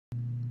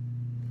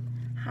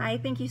Hi,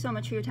 thank you so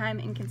much for your time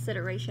and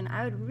consideration.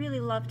 I would really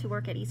love to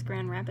work at East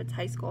Grand Rapids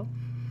High School.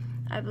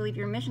 I believe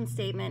your mission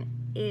statement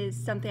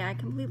is something I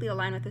completely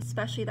align with,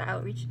 especially the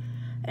outreach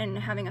and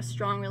having a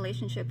strong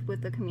relationship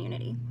with the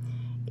community.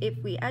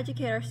 If we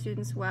educate our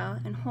students well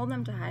and hold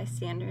them to high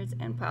standards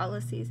and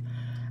policies,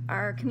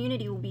 our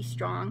community will be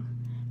strong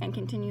and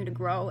continue to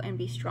grow and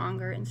be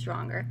stronger and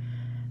stronger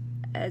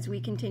as we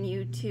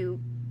continue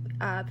to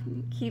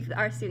keep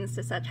our students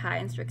to such high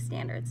and strict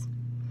standards.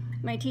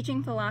 My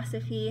teaching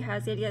philosophy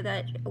has the idea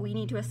that we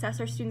need to assess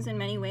our students in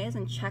many ways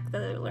and check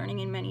their learning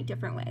in many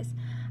different ways.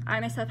 I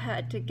myself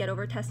had to get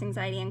over test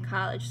anxiety in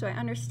college, so I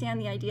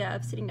understand the idea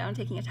of sitting down and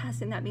taking a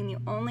test and that being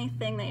the only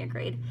thing that your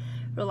grade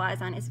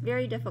relies on is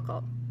very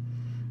difficult.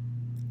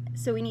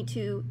 So we need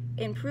to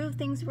improve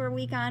things we're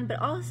weak on, but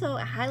also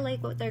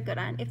highlight what they're good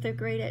on. If they're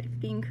great at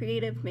being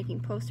creative, making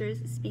posters,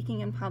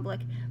 speaking in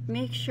public,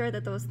 make sure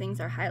that those things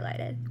are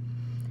highlighted.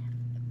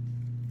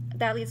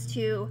 That leads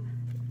to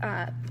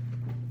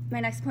my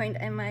next point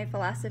and my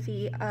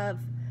philosophy of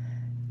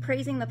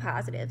praising the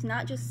positives,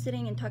 not just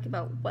sitting and talking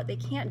about what they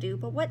can't do,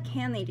 but what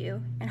can they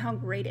do and how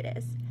great it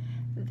is.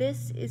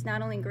 This is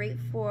not only great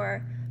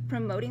for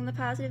promoting the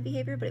positive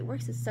behavior, but it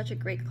works as such a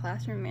great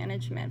classroom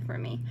management for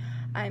me.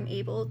 I'm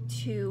able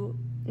to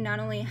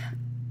not only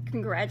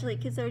congratulate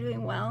kids that are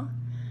doing well,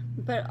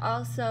 but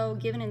also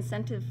give an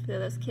incentive to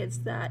those kids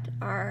that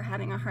are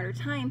having a harder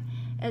time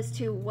as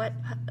to what,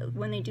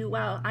 when they do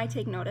well, I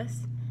take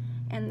notice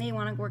and they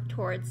want to work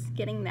towards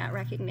getting that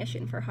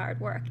recognition for hard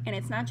work. And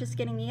it's not just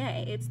getting the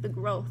A, it's the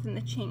growth and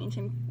the change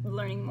and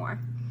learning more.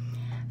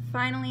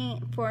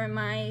 Finally, for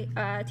my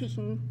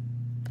teaching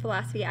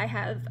philosophy, I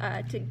have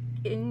to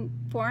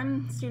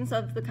inform students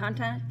of the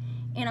content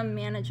in a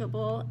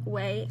manageable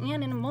way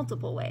and in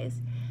multiple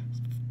ways.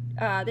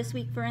 This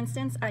week, for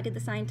instance, I did the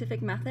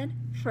scientific method.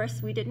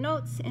 First, we did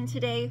notes, and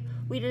today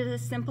we did a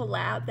simple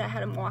lab that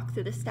had them walk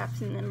through the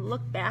steps and then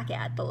look back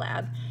at the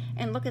lab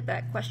and look at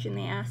that question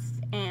they asked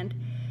and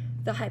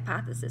the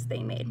hypothesis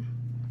they made.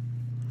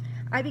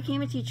 I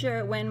became a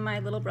teacher when my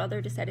little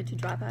brother decided to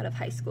drop out of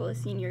high school his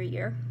senior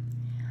year.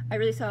 I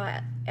really saw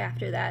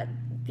after that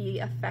the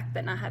effect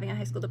that not having a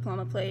high school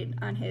diploma played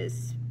on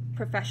his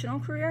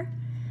professional career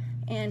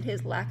and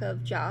his lack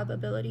of job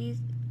abilities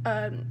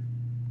and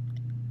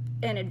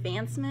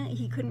advancement.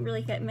 He couldn't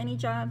really get many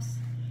jobs.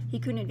 He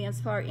couldn't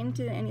advance far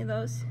into any of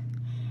those.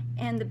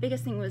 And the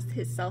biggest thing was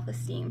his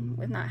self-esteem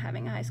with not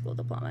having a high school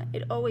diploma.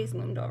 It always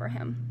loomed over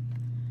him.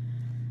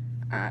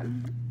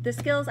 The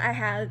skills I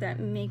have that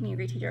make me a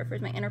great teacher are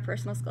my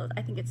interpersonal skills.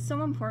 I think it's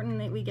so important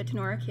that we get to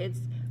know our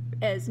kids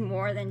as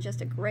more than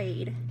just a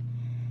grade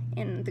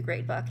in the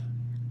grade book.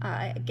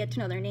 Get to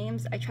know their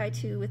names. I try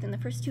to, within the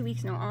first 2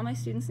 weeks, know all my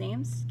students'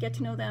 names, get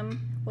to know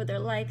them, what their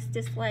likes,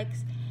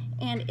 dislikes,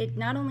 and it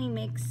not only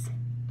makes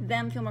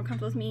them feel more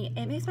comfortable with me,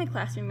 it makes my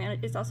classroom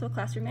it's also a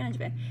classroom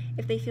management.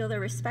 If they feel they're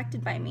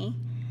respected by me,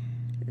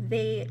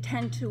 they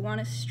tend to want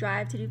to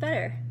strive to do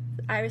better.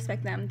 I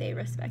respect them, they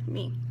respect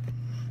me.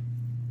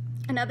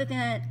 Another thing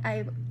that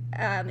I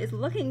is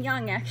looking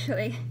young,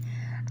 actually.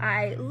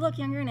 I look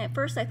younger, and at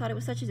first I thought it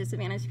was such a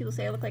disadvantage. People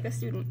say I look like a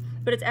student,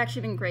 but it's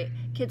actually been great.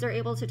 Kids are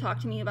able to talk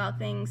to me about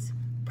things,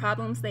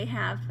 problems they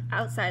have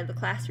outside of the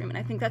classroom, and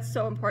I think that's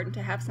so important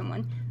to have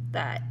someone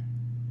that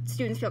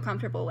students feel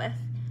comfortable with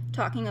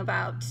talking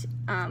about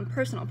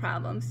personal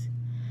problems.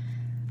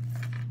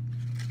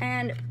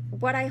 And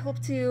what I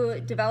hope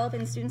to develop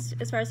in students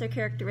as far as their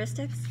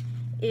characteristics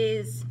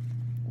is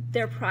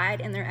their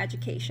pride in their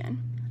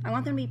education. I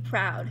want them to be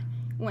proud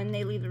when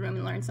they leave the room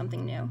and learn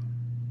something new.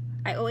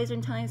 I always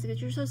been telling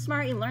students, you're so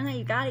smart, you learn that,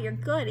 you got it, you're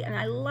good. And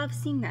I love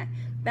seeing that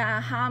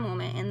aha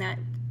moment and that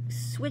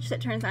switch that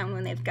turns on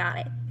when they've got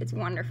it. It's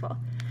wonderful.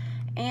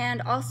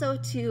 And also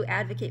to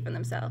advocate for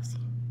themselves.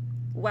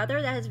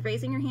 Whether that is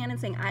raising your hand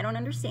and saying, I don't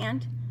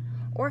understand,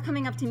 or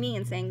coming up to me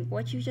and saying,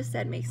 what you just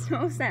said makes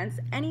no sense,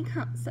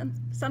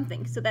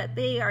 something, so that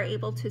they are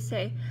able to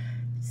say,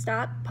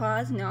 stop,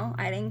 pause, no,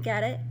 I didn't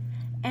get it,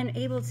 and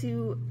able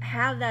to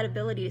have that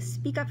ability to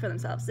speak up for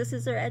themselves. This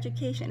is their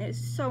education. It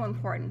is so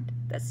important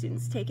that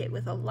students take it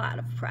with a lot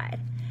of pride.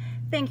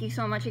 Thank you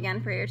so much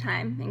again for your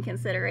time and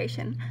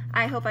consideration.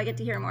 I hope I get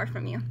to hear more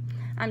from you.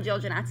 I'm Jill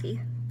Janotsky.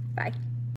 Bye.